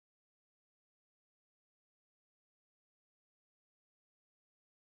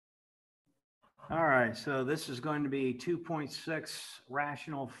All right, so this is going to be 2.6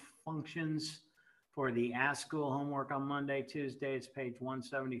 rational functions for the Ask School homework on Monday, Tuesday. It's page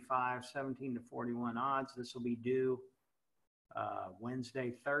 175, 17 to 41 odds. This will be due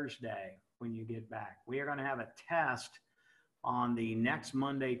Wednesday, Thursday when you get back. We are going to have a test on the next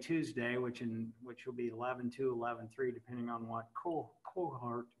Monday, Tuesday, which will be 11-2, 11-3, depending on what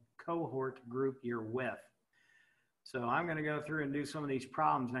cohort group you're with. So I'm going to go through and do some of these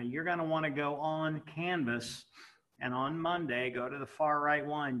problems. Now you're going to want to go on Canvas, and on Monday, go to the far right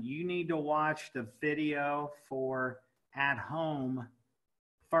one. You need to watch the video for at home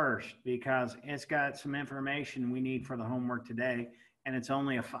first because it's got some information we need for the homework today, and it's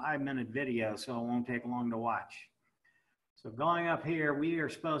only a 5-minute video, so it won't take long to watch. So going up here, we are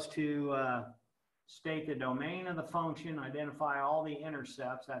supposed to state the domain of the function, identify all the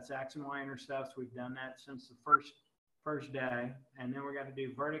intercepts. That's x and y intercepts. We've done that since the first day. And then we're going to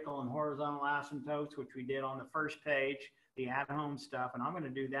do vertical and horizontal asymptotes, which we did on the first page, the at-home stuff. And I'm going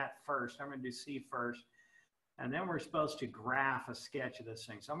to do that first. I'm going to do C first. And then we're supposed to graph a sketch of this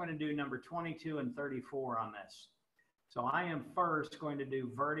thing. So I'm going to do number 22 and 34 on this. So I am first going to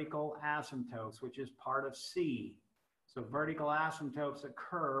do vertical asymptotes, which is part of C. So vertical asymptotes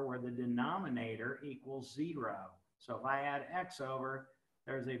occur where the denominator equals 0. So if I add x over,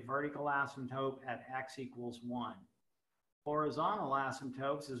 there's a vertical asymptote at x equals 1. Horizontal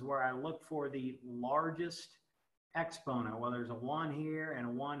asymptotes is where I look for the largest exponent. Well, there's a 1 here and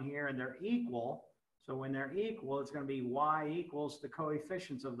a 1 here, and they're equal. So when they're equal, it's going to be y equals the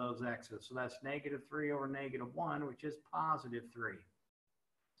coefficients of those x's. So that's -3 over -1, which is +3.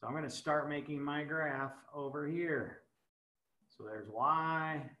 So I'm going to start making my graph over here. So there's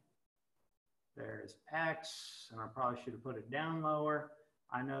y, there's x, and I probably should have put it down lower.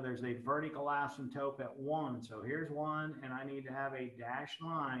 I know there's a vertical asymptote at 1. So here's 1, and I need to have a dashed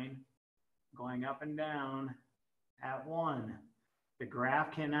line going up and down at 1. The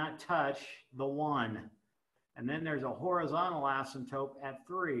graph cannot touch the 1. And then there's a horizontal asymptote at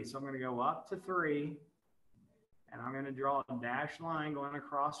 3. So I'm going to go up to 3, and I'm going to draw a dashed line going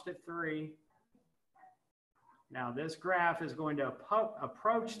across at 3. Now this graph is going to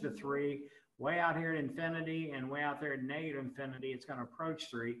approach the 3 way out here at infinity and way out there at -infinity. It's going to approach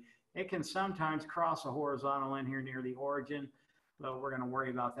 3. It can sometimes cross a horizontal in here near the origin, but we're going to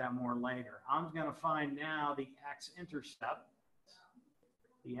worry about that more later. I'm going to find now the x-intercept.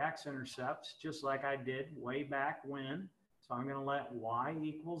 The x-intercepts, just like I did way back when. So I'm going to let y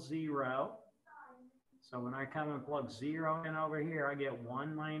equal 0. So when I come and plug 0 in over here, I get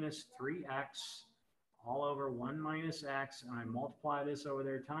 1 minus 3x all over 1 minus x, and I multiply this over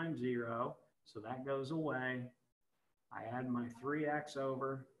there times 0, so that goes away. I add my 3x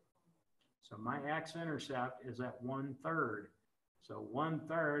over, so my x-intercept is at 1/3. So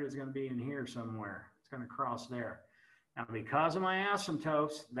 1/3 is going to be in here somewhere. It's going to cross there. Now, because of my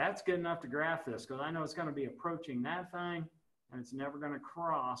asymptotes, that's good enough to graph this, because I know it's going to be approaching that thing, and it's never going to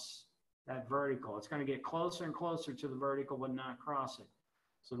cross that vertical. It's going to get closer and closer to the vertical, but not cross it.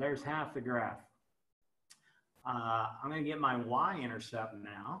 So there's half the graph. I'm going to get my y-intercept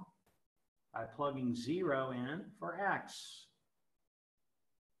now by plugging 0 in for x.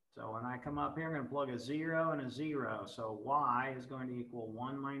 So when I come up here, I'm going to plug a 0 and a 0. So y is going to equal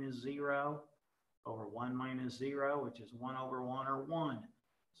 1 minus 0 over 1 minus 0, which is 1 over 1, or 1.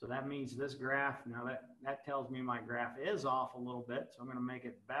 So that means this graph, now that tells me my graph is off a little bit, so I'm going to make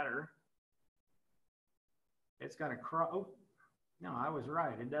it better. It's going to cross, oh, no, I was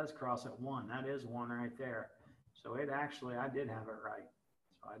right. It does cross at 1. That is 1 right there. So it actually, I did have it right.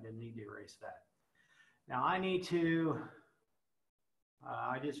 So I didn't need to erase that. Now I need to,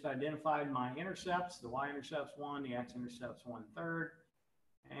 I just identified my intercepts. The y-intercept's 1, the x-intercept's 1/3,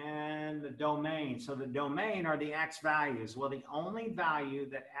 and the domain. So the domain are the x values. Well, the only value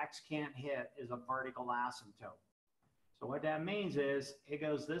that x can't hit is a vertical asymptote. So what that means is it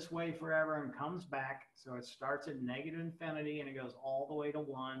goes this way forever and comes back. So it starts at -infinity and it goes all the way to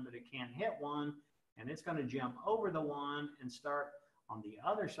 1, but it can't hit 1. And it's going to jump over the 1 and start on the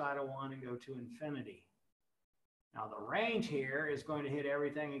other side of 1 and go to infinity. Now the range here is going to hit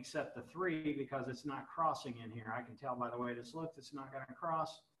everything except the 3 because it's not crossing in here. I can tell by the way this looks, it's not going to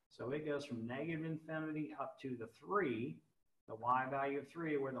cross. So it goes from -infinity up to the 3, the y value of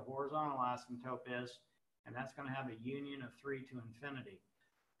 3, where the horizontal asymptote is. And that's going to have a union of 3 to infinity.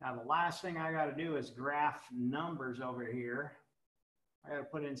 Now the last thing I got to do is graph numbers over here. I got to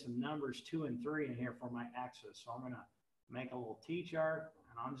put in some numbers 2 and 3 in here for my x's. So I'm going to make a little t-chart,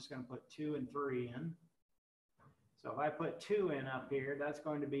 and I'm just going to put 2 and 3 in. So if I put 2 in up here, that's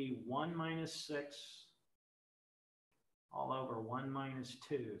going to be 1 minus 6 all over 1 minus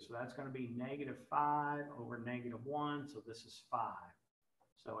 2. So that's going to be -5 over -1. So this is 5.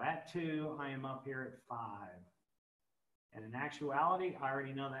 So at 2, I am up here at 5. And in actuality, I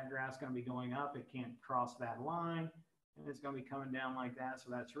already know that graph's going to be going up. It can't cross that line. And it's going to be coming down like that.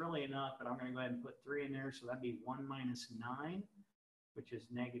 So that's really enough. But I'm going to go ahead and put 3 in there. So that'd be 1 minus 9, which is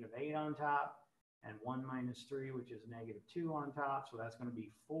 -8 on top. And 1 minus 3, which is -2 on top. So that's going to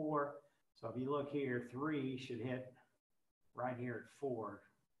be 4. So if you look here, 3 should hit right here at 4.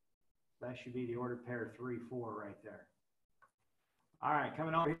 That should be the ordered pair 3, 4 right there. All right,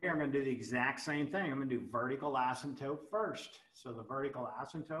 coming over here, I'm going to do the exact same thing. I'm going to do vertical asymptote first. So the vertical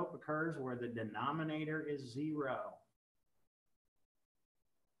asymptote occurs where the denominator is 0.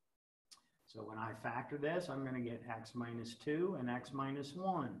 So when I factor this, I'm going to get x minus 2 and x minus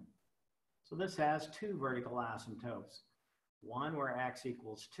 1. So this has 2 vertical asymptotes. One where x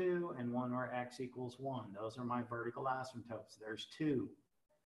equals 2 and one where x equals 1. Those are my vertical asymptotes. There's 2.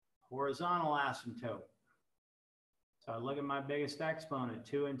 Horizontal asymptote. So I look at my biggest exponent.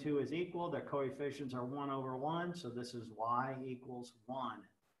 2 and 2 is equal. Their coefficients are 1 over 1. So this is y equals 1.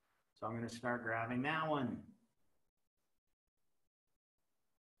 So I'm going to start grabbing that one.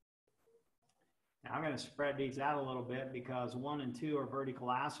 Now I'm going to spread these out a little bit because 1 and 2 are vertical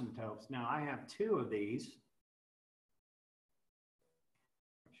asymptotes. Now I have 2 of these.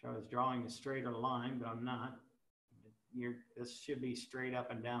 I was drawing a straighter line, but I'm not. This should be straight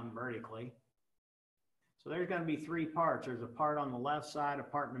up and down vertically. So there's going to be 3 parts. There's a part on the left side, a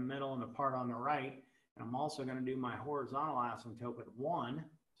part in the middle, and a part on the right. And I'm also going to do my horizontal asymptote at 1.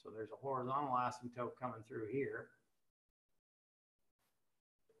 So there's a horizontal asymptote coming through here.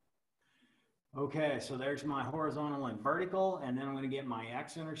 Okay, so there's my horizontal and vertical, and then I'm going to get my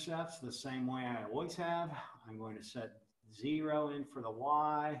x-intercepts the same way I always have. I'm going to set 0 in for the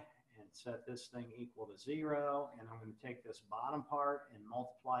y and set this thing equal to 0, and I'm going to take this bottom part and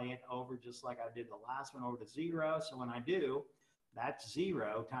multiply it over just like I did the last one over to 0. So when I do, that's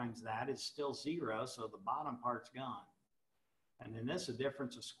 0 times that is still 0, so the bottom part's gone. And then this is a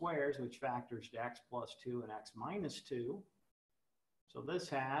difference of squares, which factors to x plus 2 and x minus 2. So this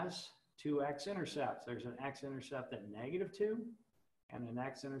has 2 x-intercepts. There's an x-intercept at -2 and an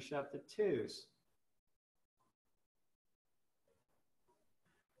x-intercept at 2's.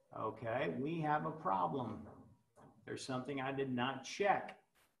 Okay, we have a problem. There's something I did not check.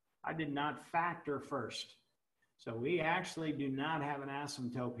 I did not factor first. So we actually do not have an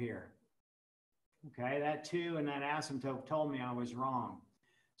asymptote here. Okay, that 2 and that asymptote told me I was wrong.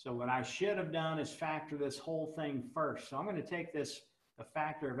 So what I should have done is factor this whole thing first. So I'm going to take this, the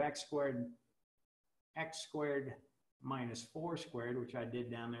factor of x squared minus 4 squared, which I did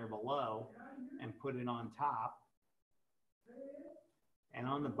down there below, and put it on top. And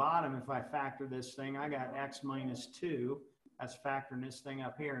on the bottom, if I factor this thing, I got x minus 2. That's factoring this thing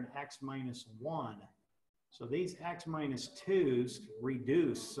up here, and x minus 1. So these x minus 2's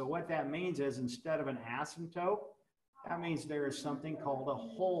reduce. So what that means is instead of an asymptote, that means there is something called a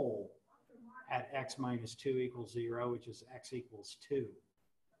hole at x minus 2 equals 0, which is x equals 2.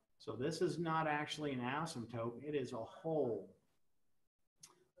 So this is not actually an asymptote. It is a hole.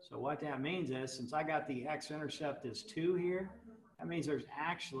 So what that means is, since I got the x-intercept as 2 here, that means there's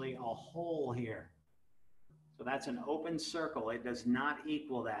actually a hole here. So that's an open circle. It does not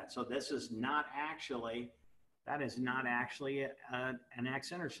equal that. So this is not actually, that is not actually an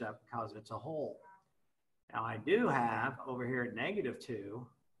x-intercept because it's a hole. Now I do have, over here at -2,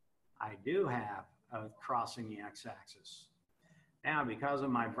 I do have crossing the x-axis. Now because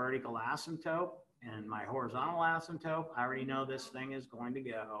of my vertical asymptote and my horizontal asymptote, I already know this thing is going to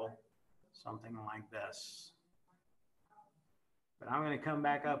go something like this. But I'm going to come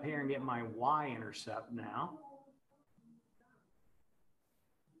back up here and get my y-intercept now.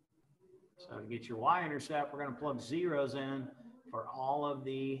 So to get your y-intercept, we're going to plug zeros in for all of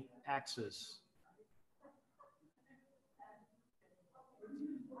the x's.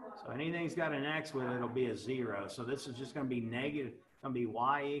 So anything's got an x with it, it'll be a 0. So this is just going to be negative. It's going to be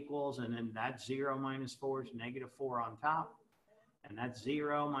y equals, and then that 0 minus 4 is -4 on top. And that's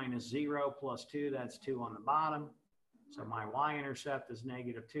 0 minus 0 plus 2, that's 2 on the bottom. So my y-intercept is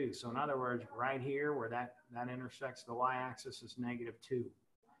 -2. So in other words, right here where that intersects the y-axis is -2.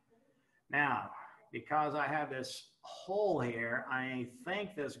 Now, because I have this hole here, I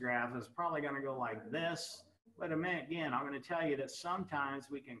think this graph is probably going to go like this. But again, I'm going to tell you that sometimes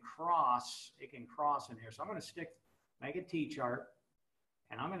we can cross, it can cross in here. So I'm going to make a T-chart,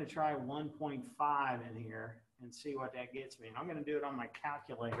 and I'm going to try 1.5 in here and see what that gets me. And I'm going to do it on my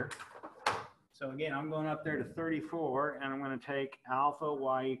calculator. So again, I'm going up there to 34, and I'm going to take alpha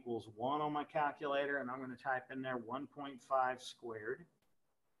y equals 1 on my calculator, and I'm going to type in there 1.5 squared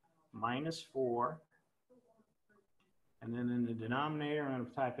minus 4. And then in the denominator, I'm going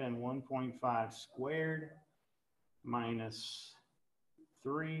to type in 1.5 squared minus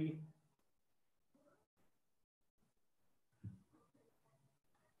 3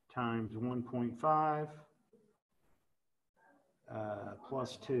 times 1.5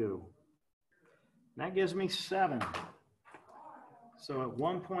 plus 2. And that gives me 7. So at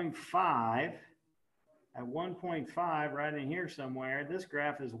 1.5, right in here somewhere, this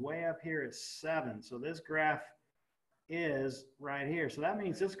graph is way up here at 7. So this graph is right here. So that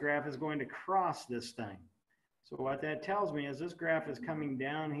means this graph is going to cross this thing. So what that tells me is this graph is coming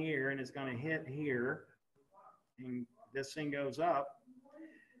down here and it's going to hit here. And this thing goes up.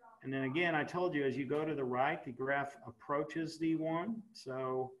 And then again, I told you as you go to the right, the graph approaches the 1.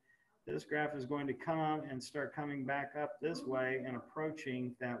 So this graph is going to come and start coming back up this way and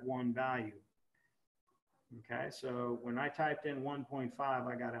approaching that 1 value. Okay, so when I typed in 1.5,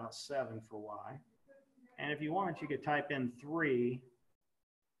 I got out 7 for y. And if you want, you could type in 3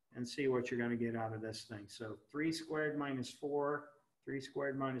 and see what you're going to get out of this thing. So 3 squared minus 4, 3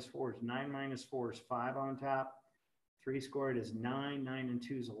 squared minus 4 is 9 minus 4 is 5 on top. 3 squared is 9, 9 and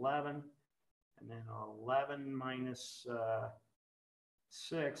 2 is 11. And then 11 minus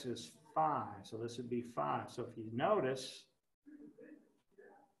 6 is 5. So this would be 5. So if you notice,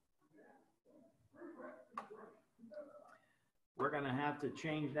 we're going to have to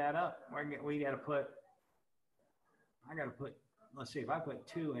change that up. We got to put, I got to put, let's see, if I put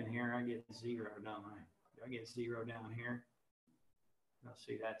 2 in here, I get 0, don't I? Do I get 0 down here? Let's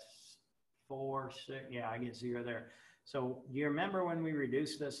see, that's 4, 6. Yeah, I get 0 there. So you remember when we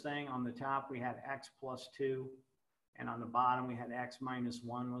reduced this thing, on the top we had x plus 2, and on the bottom we had x minus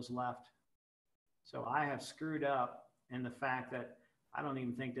 1 was left. So I have screwed up in the fact that I don't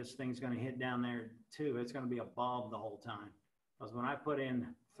even think this thing's going to hit down there 2. It's going to be above the whole time. Because when I put in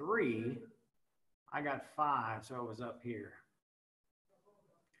 3, I got 5, so it was up here.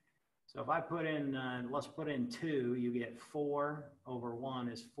 So if I put in, let's put in 2, you get 4 over 1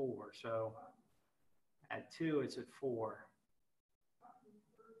 is 4. So at 2, it's at 4.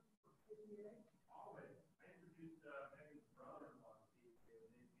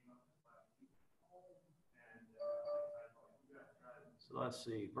 So let's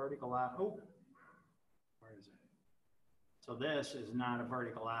see, vertical out. Oh, where is it? So this is not a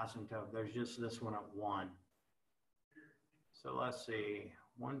vertical asymptote. There's just this one at 1. So let's see,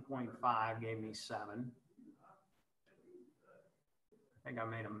 1.5 gave me 7. I think I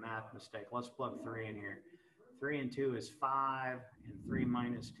made a math mistake. Let's plug 3 in here. 3 and 2 is 5, and 3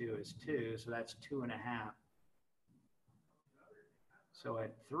 minus 2 is 2, so that's 2.5. So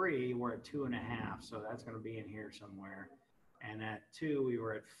at 3, we're at 2.5, so that's going to be in here somewhere. And at 2, we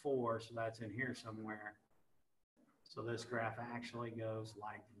were at 4, so that's in here somewhere. So this graph actually goes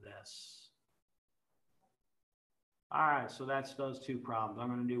like this. All right, so that's those 2 problems. I'm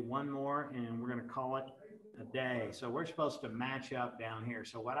going to do one more, and we're going to call it a day. So we're supposed to match up down here.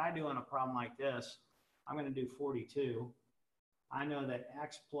 So what I do on a problem like this, I'm going to do 42. I know that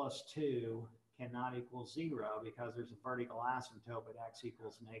x plus 2 cannot equal 0 because there's a vertical asymptote at x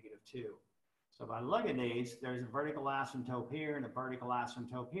equals -2. So if I look at these, there's a vertical asymptote here and a vertical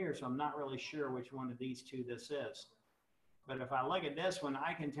asymptote here, so I'm not really sure which one of these 2 this is. But if I look at this one,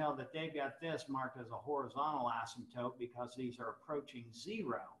 I can tell that they've got this marked as a horizontal asymptote because these are approaching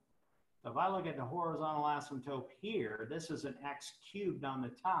 0. So if I look at the horizontal asymptote here, this is an x cubed on the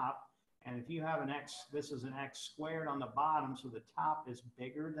top. And if you have an x, this is an x squared on the bottom, so the top is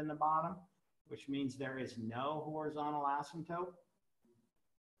bigger than the bottom, which means there is no horizontal asymptote.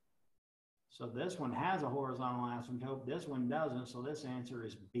 So this one has a horizontal asymptote, this one doesn't, so this answer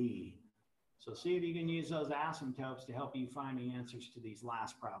is B. So see if you can use those asymptotes to help you find the answers to these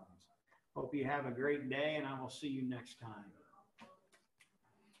last problems. Hope you have a great day, and I will see you next time.